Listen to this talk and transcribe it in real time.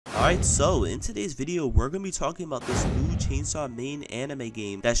Alright, so in today's video, we're going to be talking about this new Chainsaw Man anime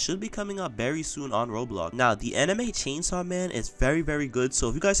game that should be coming out very soon on Roblox. Now, the anime Chainsaw Man is very good, so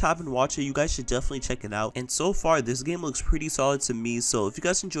if you guys haven't watched it, you guys should definitely check it out. And so far, this game looks pretty solid to me, so if you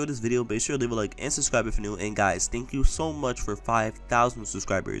guys enjoyed this video, make sure to leave a like and subscribe if you're new. And guys, thank you so much for 5,000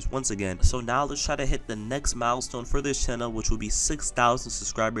 subscribers once again. So now let's try to hit the next milestone for this channel, which will be 6,000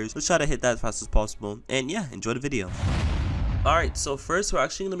 subscribers. Let's try to hit that as fast as possible. And yeah, enjoy the video. Alright, so first we're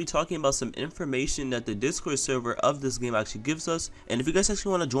actually going to be talking about some information that the Discord server of this game actually gives us. And if you guys actually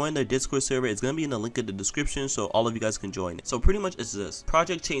want to join their Discord server, it's going to be in the link in the description so all of you guys can join it. So pretty much it's this.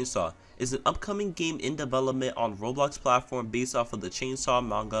 Project Chainsaw is an upcoming game in development on Roblox platform based off of the Chainsaw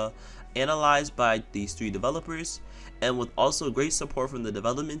manga, analyzed by these 3 developers, and with also great support from the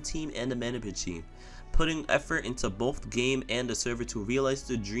development team and the management team, putting effort into both game and the server to realize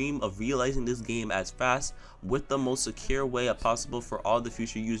the dream of realizing this game as fast with the most secure way possible for all the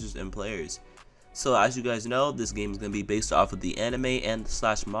future users and players. So as you guys know, this game is going to be based off of the anime and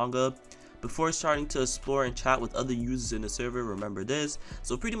 / manga. Before starting to explore and chat with other users in the server, remember this.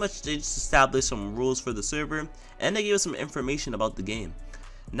 So pretty much they just established some rules for the server and they gave us some information about the game.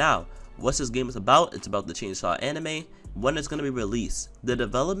 Now, what this game is about, it's about the Chainsaw anime, when it's going to be released. The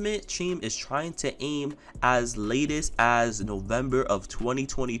development team is trying to aim as latest as November of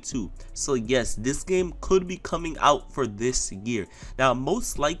 2022. So yes, this game could be coming out for this year. Now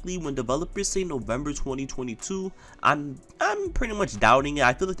most likely when developers say November 2022, I'm pretty much doubting it.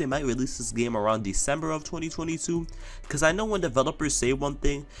 I feel like they might release this game around December of 2022, because I know when developers say one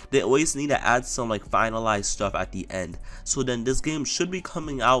thing, they always need to add some like finalized stuff at the end. So then this game should be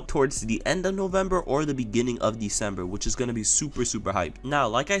coming out towards the end of November or the beginning of December, which is going to be super hype. Now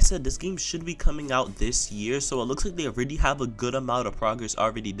like I said, this game should be coming out this year, so it looks like they already have a good amount of progress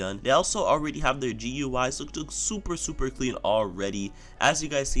already done. They also already have their GUI, so it looks super clean already. As you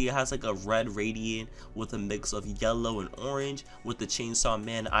guys see, it has like a red radiant with a mix of yellow and orange, with the Chainsaw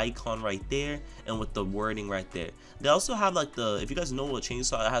Man icon right there and with the wording right there. They also have like the, if you guys know what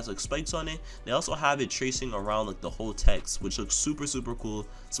chainsaw, it has like spikes on it, they also have it tracing around like the whole text, which looks super cool.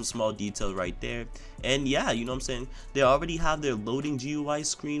 Some small detail right there. And yeah, you know what I'm saying, they already have their loading GUI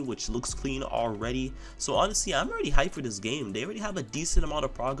screen, which looks clean already. So honestly, I'm already hyped for this game. They already have a decent amount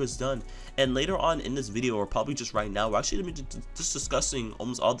of progress done, and later on in this video, or probably just right now, we're actually going to be just discussing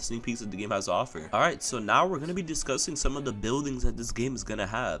almost all the sneak peeks that the game has to offer. Alright, so now we're going to be discussing some of the buildings that this game is going to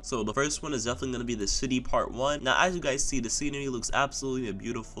have. So the first one is definitely going to be the city part 1. Now as you guys see, the scenery looks absolutely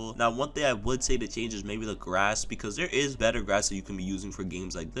beautiful. Now one thing I would say to change is maybe the grass, because there is better grass that you can be using for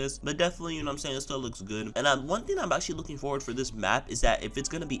games like this, but definitely, you know what I'm saying, it still looks good. And one thing I'm actually looking forward for this map is that if it's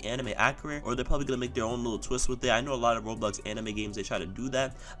going to be anime accurate, or they're probably going to make their own little twist with it. I know a lot of Roblox anime games, they try to do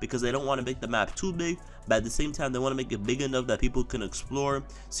that because they don't want to make the map too big, but at the same time they want to make it big enough that people can explore,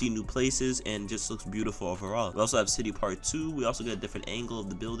 see new places, and just looks beautiful overall. We also have city part 2. We also get a different angle of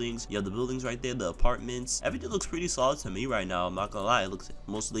the buildings. You have the buildings right there, the apartments. Everything looks pretty solid to me right now, I'm not gonna lie. It looks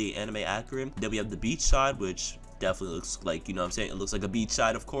mostly anime accurate. Then we have the beach side, which definitely looks like, you know what I'm saying, it looks like a beach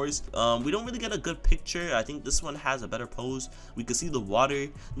side, of course. We don't really get a good picture. I think this one has a better pose. We can see the water.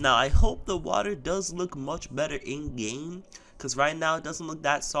 Now I hope the water does look much better in game, because right now it doesn't look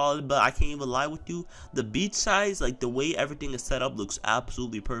that solid. But I can't even lie with you, the beach sides, like the way everything is set up, looks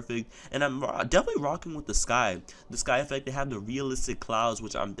absolutely perfect. And I'm definitely rocking with the sky effect. They have the realistic clouds,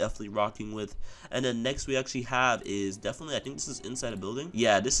 which I'm definitely rocking with. And then next we actually have is definitely, I think this is inside a building.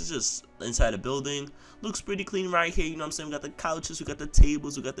 Yeah, this is just inside a building. Looks pretty clean right here, you know what I'm saying. We got the couches, we got the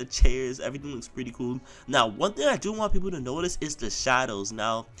tables, we got the chairs. Everything looks pretty cool. Now one thing I do want people to notice is the shadows.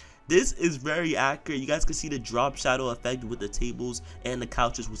 Now this is very accurate. You guys can see the drop shadow effect with the tables and the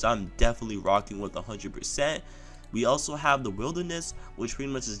couches, which I'm definitely rocking with 100%. We also have the wilderness, which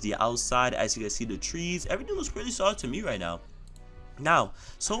pretty much is the outside. As you guys see, the trees, everything looks pretty solid to me right now. Now,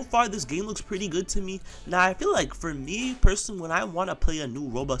 so far this game looks pretty good to me. Now I feel like for me personally, when I want to play a new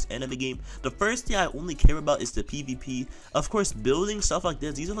Roblox anime game, the first thing I only care about is the PvP. Of course, building stuff like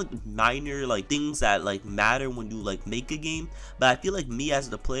this, these are like minor like things that like matter when you like make a game. But I feel like me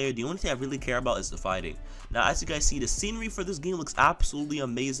as the player, the only thing I really care about is the fighting. Now as you guys see, the scenery for this game looks absolutely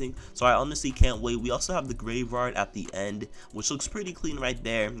amazing, so I honestly can't wait. We also have the graveyard at the end, which looks pretty clean right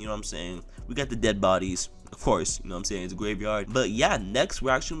there, you know what I'm saying. We got the dead bodies, of course, you know what I'm saying, it's a graveyard. But yeah, next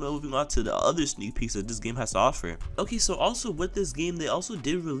we're actually moving on to the other sneak peeks that this game has to offer. Okay, so also with this game, they also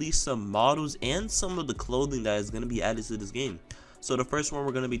did release some models and some of the clothing that is going to be added to this game. So the first one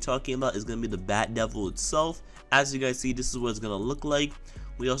we're going to be talking about is going to be the Bat Devil itself. As you guys see, this is what it's going to look like.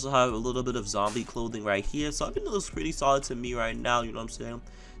 We also have a little bit of zombie clothing right here, so I think it looks pretty solid to me right now, you know what I'm saying.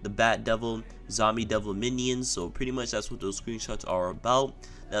 the Bat Devil, Zombie Devil minions. So pretty much that's what those screenshots are about.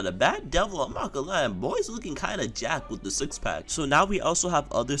 Now the Bat Devil, I'm not gonna lie, boy's looking kind of jacked with the six-pack. So now we also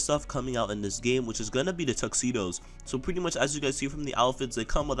have other stuff coming out in this game, which is gonna be the tuxedos. So pretty much as you guys see from the outfits, they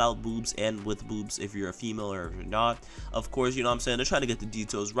come without boobs and with boobs if you're a female or if you're not. Of course, you know what I'm saying, they're trying to get the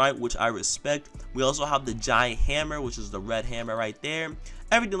details right, which I respect. We also have the giant hammer, which is the red hammer right there.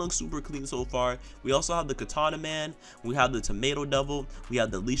 Everything looks super clean so far. We also have the Katana Man, we have the Tomato Devil, we have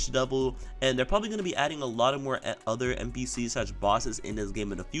the Leash Devil, and they're probably going to be adding a lot of more other NPCs such bosses in this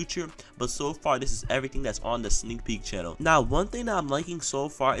game in the future. But so far, this is everything that's on the sneak peek channel. Now, one thing that I'm liking so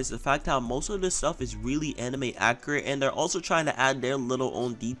far is the fact how most of this stuff is really anime accurate, and they're also trying to add their little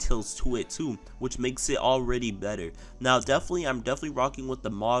own details to it too, which makes it already better. Now, I'm definitely rocking with the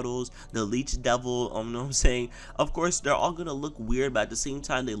models, the Leech Devil, you know what I'm saying? Of course, they're all going to look weird, but at the same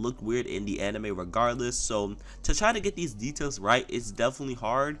time they look weird in the anime regardless. So to try to get these details right, it's definitely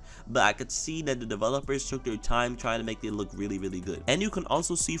hard, but I could see that the developers took their time trying to make it look really good. And you can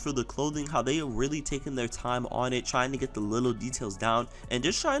also see for the clothing how they are really taking their time on it, trying to get the little details down and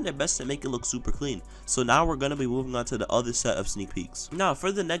just trying their best to make it look super clean. So now we're going to be moving on to the other set of sneak peeks. Now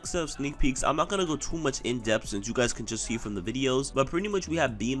for the next set of sneak peeks, I'm not going to go too much in depth since you guys can just see from the videos, but pretty much we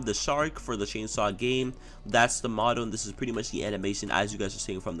have Beam the Shark for the chainsaw game. That's the model, and this is pretty much the animation as you guys are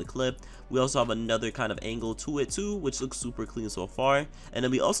seeing from the clip. We also have another kind of angle to it too, which looks super clean so far. And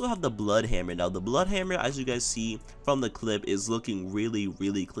then we also have the Blood Hammer. Now the Blood Hammer, as you guys see from the clip, is looking really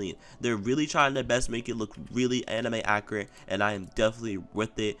clean. They're really trying their best to make it look really anime accurate, and I am definitely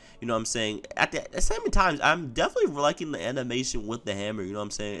with it. You know what I'm saying? At the same time, I'm definitely liking the animation with the hammer. You know what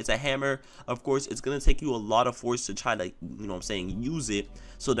I'm saying? It's a hammer. Of course, it's gonna take you a lot of force to try to, you know what I'm saying, use it.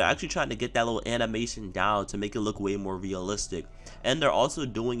 So they're actually trying to get that little animation down to make it look way more realistic. And they're also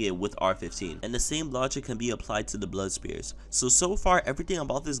doing it with R15. And the same logic can be applied to the blood spears. So far, everything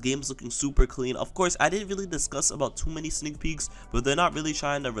about this game is looking super clean. Of course, I didn't really discuss about too many sneak peeks, but they're not really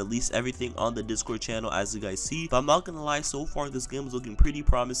trying to release everything on the Discord channel as you guys see. But I'm not gonna lie, so far this game is looking pretty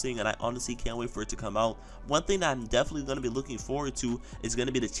promising, and I honestly can't wait for it to come out. One thing that I'm definitely gonna be looking forward to is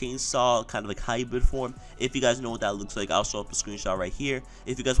gonna be the chainsaw kind of like hybrid form. If you guys know what that looks like, I'll show up a screenshot right here.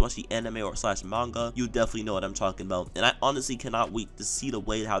 If you guys watch the anime or / manga, you definitely know what I'm talking about. And I honestly cannot wait to see the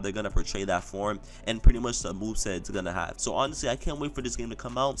way how they're gonna portray that form and pretty much the moveset it's gonna have. So honestly, I can't wait for this game to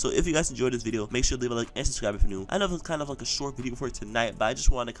come out. So if you guys enjoyed this video, make sure to leave a like and subscribe if you're new. I know it's kind of like a short video for tonight, but I just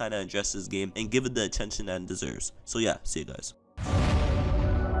want to kind of address this game and give it the attention that it deserves. So yeah, see you guys.